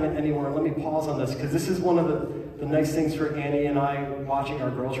anytime and anywhere. Let me pause on this, because this is one of the nice things for Annie and I watching our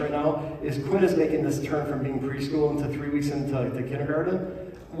girls right now, is Quinn is making this turn from being preschool into 3 weeks into kindergarten.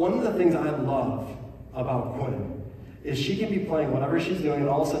 One of the things I love about Quinn is she can be playing whatever she's doing, and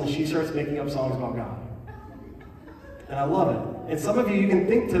all of a sudden she starts making up songs about God. And I love it. And some of you can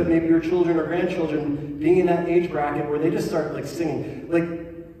think to maybe your children or grandchildren being in that age bracket where they just start like singing. Like,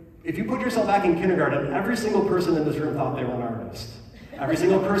 if you put yourself back in kindergarten, every single person in this room thought they were an artist. Every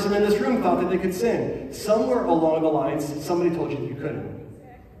single person in this room thought that they could sing. Somewhere along the lines, somebody told you couldn't.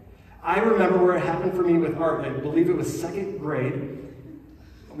 I remember where it happened for me with art. I believe it was 2nd grade.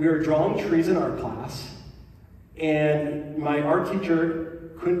 We were drawing trees in art class. And my art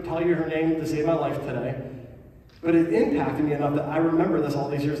teacher couldn't tell you her name to save my life today, but it impacted me enough that I remember this all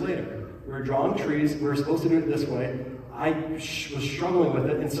these years later. We were drawing trees, we were supposed to do it this way. I was struggling with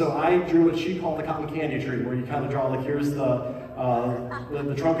it, and so I drew what she called the cotton candy tree, where you kind of draw like, here's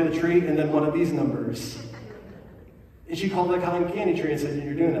the trunk of the tree, and then one of these numbers. And she called it a cotton candy tree and said,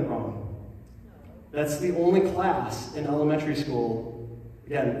 you're doing that wrong. That's the only class in elementary school,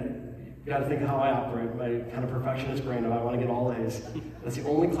 again, you got to think of how I operate, my kind of perfectionist brain, if I want to get all A's. That's the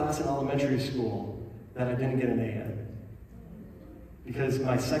only class in elementary school that I didn't get an A in. Because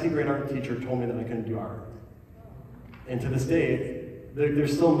my 2nd grade art teacher told me that I couldn't do art. And to this day,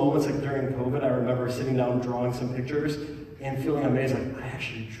 There's still moments like during COVID, I remember sitting down drawing some pictures and feeling amazed, like, I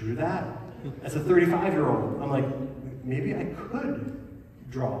actually drew that? As a 35-year-old, I'm like, maybe I could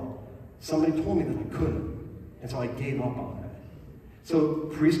draw. Somebody told me that I couldn't, and so I gave up on it. So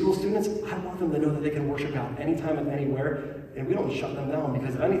preschool students, I want them to know that they can worship God anytime and anywhere, and we don't shut them down,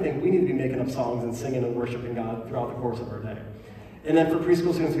 because if anything, we need to be making up songs and singing and worshiping God throughout the course of our day. And then for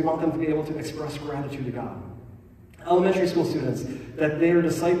preschool students, we want them to be able to express gratitude to God. Elementary school students, that they are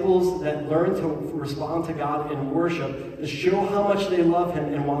disciples that learn to respond to God in worship, to show how much they love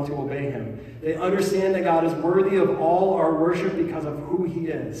Him and want to obey Him. They understand that God is worthy of all our worship because of who He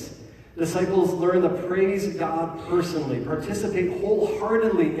is. Disciples learn to praise God personally, participate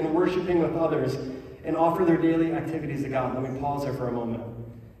wholeheartedly in worshiping with others, and offer their daily activities to God. Let me pause there for a moment.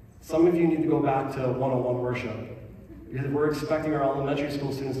 Some of you need to go back to one-on-one worship, because we're expecting our elementary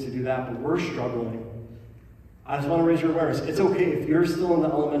school students to do that, but we're struggling. I just want to raise your awareness. It's okay if you're still in the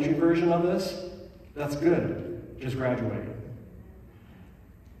elementary version of this. That's good. Just graduate.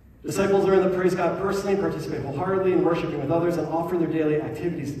 Disciples learn to praise God personally, participate wholeheartedly in worshiping with others, and offer their daily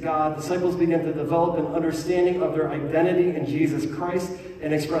activities to God. Disciples begin to develop an understanding of their identity in Jesus Christ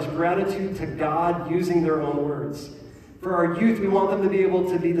and express gratitude to God using their own words. For our youth, we want them to be able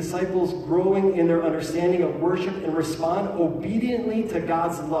to be disciples growing in their understanding of worship and respond obediently to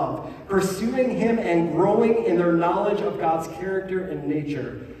God's love, pursuing Him and growing in their knowledge of God's character and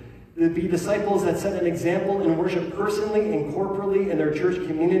nature. To be disciples that set an example in worship personally and corporately in their church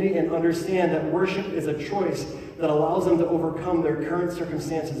community, and understand that worship is a choice that allows them to overcome their current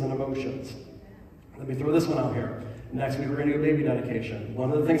circumstances and emotions. Let me throw this one out here. Next week we're going to do a baby dedication.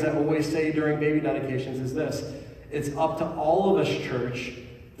 One of the things I always say during baby dedications is this: it's up to all of us, church,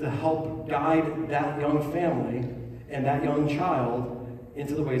 to help guide that young family and that young child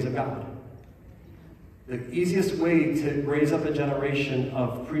into the ways of God. The easiest way to raise up a generation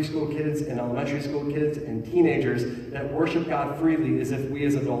of preschool kids and elementary school kids and teenagers that worship God freely is if we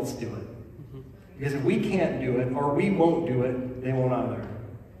as adults do it. Because if we can't do it, or we won't do it, they won't either.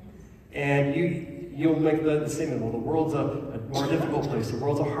 And you'll make the statement, well, the world's a more difficult place, the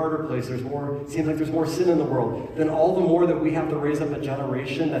world's a harder place, it seems like there's more sin in the world. Then all the more that we have to raise up a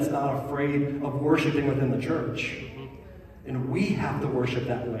generation that's not afraid of worshiping within the church. And we have to worship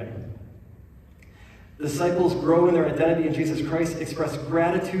that way. Disciples grow in their identity in Jesus Christ, express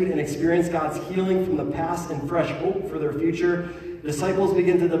gratitude, and experience God's healing from the past and fresh hope for their future. Disciples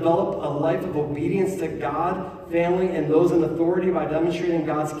begin to develop a life of obedience to God, family, and those in authority by demonstrating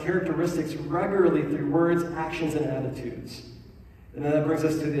God's characteristics regularly through words, actions, and attitudes. And then that brings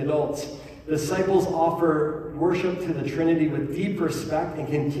us to the adults. Disciples offer worship to the Trinity with deep respect and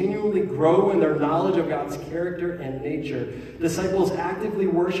continually grow in their knowledge of God's character and nature. Disciples actively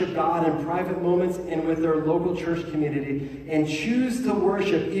worship God in private moments and with their local church community, and choose to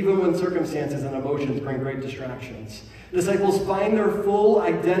worship even when circumstances and emotions bring great distractions. Disciples find their full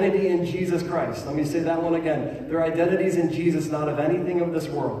identity in Jesus Christ. Let me say that one again. Their identity is in Jesus, not of anything of this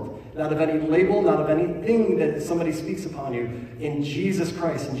world, not of any label, not of anything that somebody speaks upon you. In Jesus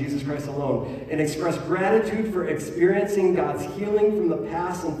Christ, and Jesus Christ alone. And express gratitude for experiencing God's healing from the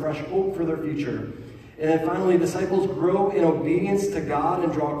past and fresh hope for their future. And then finally, disciples grow in obedience to God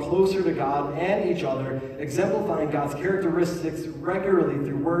and draw closer to God and each other, exemplifying God's characteristics regularly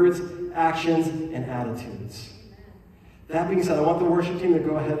through words, actions, and attitudes. That being said, I want the worship team to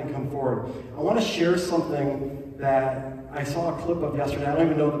go ahead and come forward. I want to share something that I saw a clip of yesterday. I don't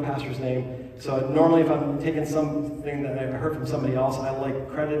even know the pastor's name. So normally if I'm taking something that I heard from somebody else, I like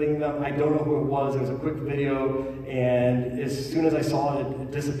crediting them. I don't know who it was. It was a quick video, and as soon as I saw it,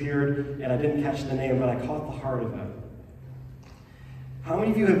 it disappeared, and I didn't catch the name, but I caught the heart of it. How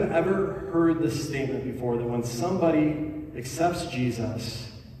many of you have ever heard this statement before, that when somebody accepts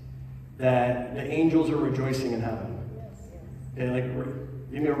Jesus, that the angels are rejoicing in heaven? Okay, like,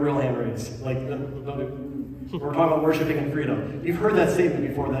 give me a real hand raise. Like, we're talking about worshiping and freedom. You've heard that statement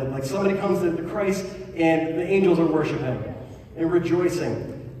before, that like somebody comes to Christ and the angels are worshiping and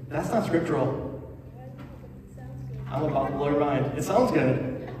rejoicing. That's not scriptural. I'm about to blow your mind. It sounds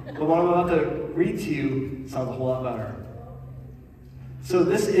good, but what I'm about to read to you sounds a whole lot better. So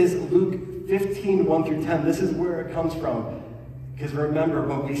this is Luke 15, 1 through 10. This is where it comes from. Because remember,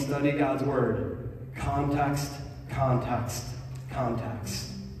 when we study God's word, context, context, context.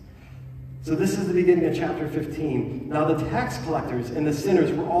 So this is the beginning of chapter 15. Now the tax collectors and the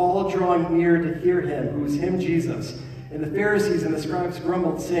sinners were all drawing near to hear him, who is him, Jesus. And the Pharisees and the scribes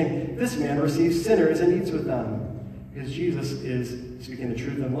grumbled, saying, "This man receives sinners and eats with them." Because Jesus is speaking the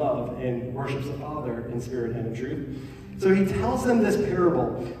truth in love and worships the Father in spirit and in truth. So he tells them this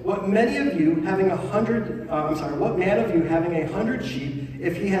parable. What man of you having 100 sheep,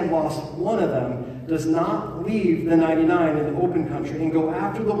 if he had lost one of them, does not leave the 99 in the open country and go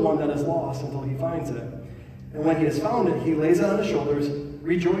after the one that is lost until he finds it? And when he has found it, he lays it on his shoulders,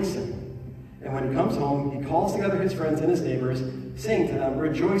 rejoicing. And when he comes home, he calls together his friends and his neighbors, saying to them,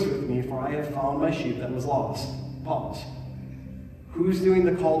 rejoice with me, for I have found my sheep that was lost. Pause. Who's doing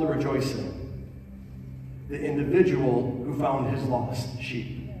the call to rejoicing? The individual who found his lost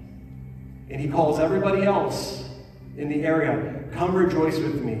sheep. And he calls everybody else in the area, come rejoice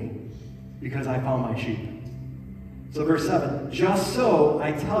with me, because I found my sheep. So verse 7, just so,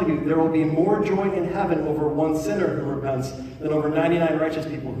 I tell you, there will be more joy in heaven over one sinner who repents than over 99 righteous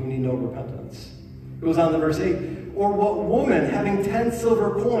people who need no repentance. It goes on to verse 8. Or what woman, having 10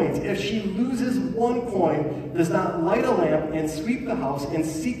 silver coins, if she loses one coin, does not light a lamp and sweep the house and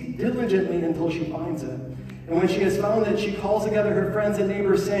seek diligently until she finds it? And when she has found it, she calls together her friends and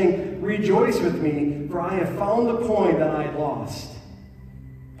neighbors, saying, rejoice with me, for I have found the coin that I had lost.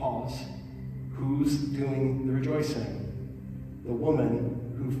 Pause. Who's doing the rejoicing? The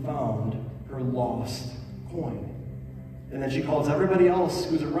woman who found her lost coin. And then she calls everybody else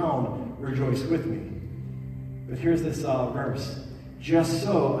who's around, rejoice with me. But here's this verse. Just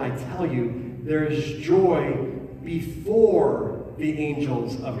so, I tell you, there is joy before the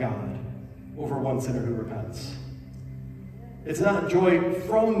angels of God over one sinner who repents. It's not joy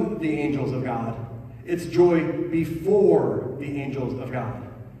from the angels of God. It's joy before the angels of God.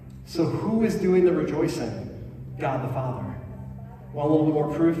 So who is doing the rejoicing? God the Father. Want a little bit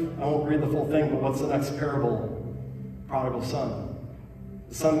more proof? I won't read the full thing, but what's the next parable? Prodigal son.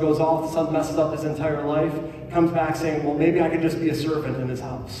 The son goes off, the son messes up his entire life, comes back saying, well, maybe I could just be a servant in his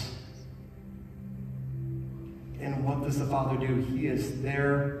house. And what does the father do? He is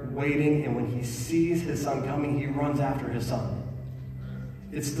there waiting, and when he sees his son coming, he runs after his son.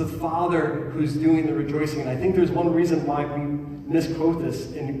 It's the father who's doing the rejoicing. And I think there's one reason why we misquote this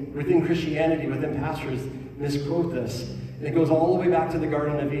within Christianity, within pastors, misquote this. And it goes all the way back to the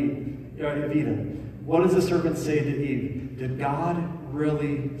Garden of Eden. What does the serpent say to Eve? Did God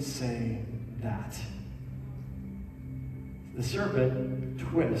really say that? The serpent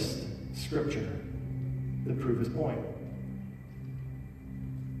twists Scripture to prove his point.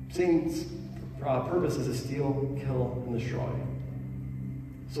 Satan's purpose is to steal, kill, and destroy.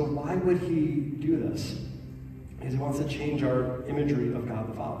 So why would he do this? Because he wants to change our imagery of God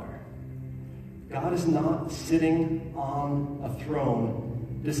the Father. God is not sitting on a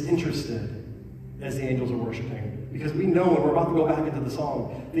throne disinterested as the angels are worshiping. Because we know, and we're about to go back into the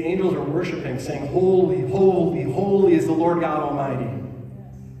song, the angels are worshiping, saying, holy, holy, holy is the Lord God Almighty.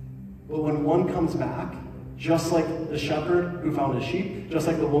 But when one comes back, just like the shepherd who found his sheep, just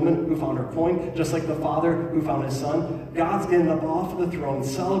like the woman who found her coin, just like the father who found his son, God's getting up off of the throne,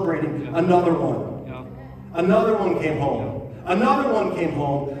 celebrating another one. Yeah. Another one came home. Another one came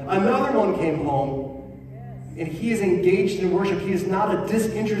home. Another one came home. And he is engaged in worship. He is not a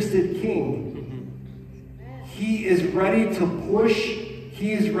disinterested king. He is ready to push.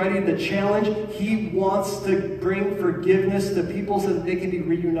 He is ready to challenge. He wants to bring forgiveness to people so that they can be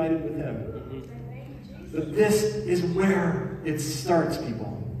reunited with him. But this is where it starts,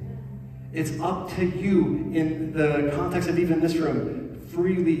 people. It's up to you, in the context of even this room,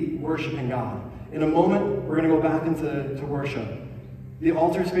 freely worshiping God. In a moment, we're going to go back into worship. The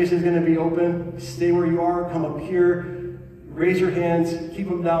altar space is going to be open. Stay where you are. Come up here. Raise your hands. Keep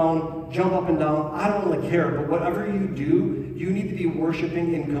them down. Jump up and down. I don't really care. But whatever you do, you need to be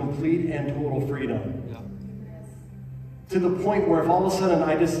worshiping in complete and total freedom. Yeah. To the point where if all of a sudden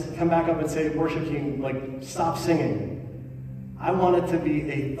I just come back up and say, worship team, like, stop singing. I want it to be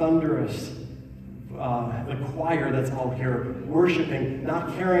a thunderous the choir that's out here worshiping,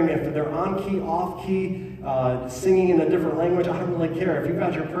 not caring if they're on key, off key, singing in a different language. I don't really care. If you've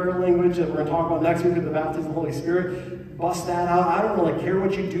got your prayer language that we're going to talk about next week with the baptism of the Holy Spirit, bust that out. I don't really care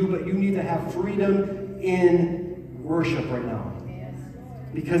what you do, but you need to have freedom in worship right now.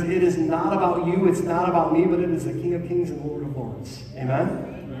 Because it is not about you, it's not about me, but it is the King of Kings and Lord of Lords. Amen?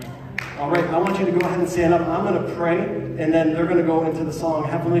 All right, I want you to go ahead and stand up. I'm going to pray, and then they're going to go into the song.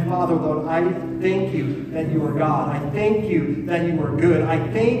 Heavenly Father, Lord, I thank you that you are God. I thank you that you are good. I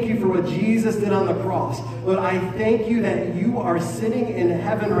thank you for what Jesus did on the cross. Lord, I thank you that you are sitting in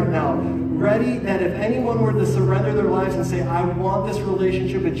heaven right now, ready that if anyone were to surrender their lives and say, I want this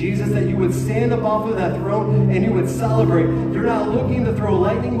relationship with Jesus, that you would stand above of that throne and you would celebrate. You're not looking to throw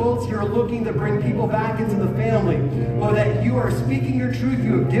lightning bolts. You're looking to bring people back into the family. Lord, that you are speaking your truth.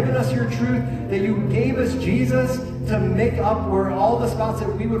 You have given us your truth, that you gave us Jesus to make up where all the spots that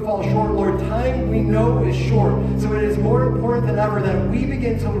we would fall short. Lord, time we know is short. So it is more important than ever that we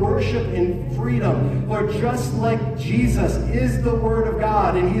begin to worship in freedom. Lord, just like Jesus is the Word of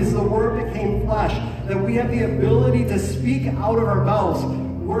God and He is the Word became flesh, that we have the ability to speak out of our mouths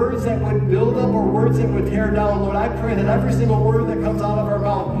words that would build up or words that would tear down. Lord, I pray that every single word that comes out of our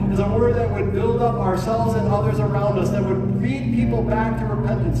mouth is a word that would build up ourselves and others around us, that would lead people back to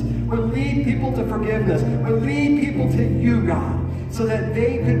repentance, would lead people to forgiveness, would lead people to you, God, so that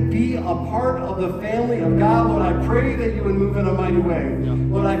they could be a part of the family of God. Lord, I pray that you would move in a mighty way.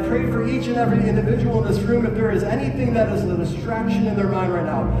 Lord, I pray for each and every individual in this room, if there is anything that is a distraction in their mind right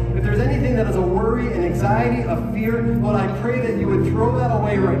now, if there's anything that is a worry, an anxiety, a fear, Lord, I pray that you would throw that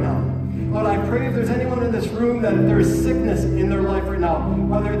away right now. Lord, I pray if there's anyone in this room that if there is sickness in their life right now,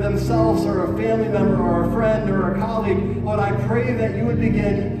 whether themselves or a family member or a friend or a colleague, Lord, I pray that you would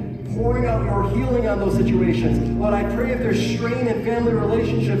begin pouring out your healing on those situations. Lord, I pray if there's strain in family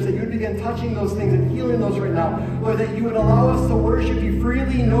relationships, that you would begin touching those things and healing those right now. Lord, that you would allow us to worship you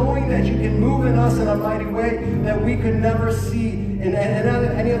freely, knowing that you can move in us in a mighty way that we could never see in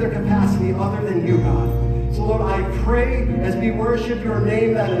any other capacity other than you, God. So Lord, I pray as we worship your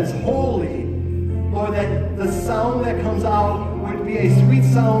name that is holy, Lord, that the sound that comes out would be a sweet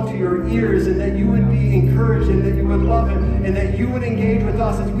sound to your ears, and that you would be encouraged, and that you would love it, and that you would engage with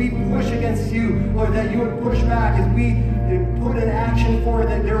us as we push against you, Lord, that you would push back as we put an action forward,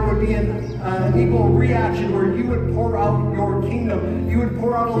 that there would be an equal reaction where you would pour out your kingdom. You would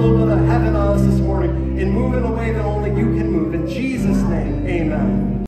pour out a little bit of heaven on us this morning and move in a way that only you can move. In Jesus' name, amen.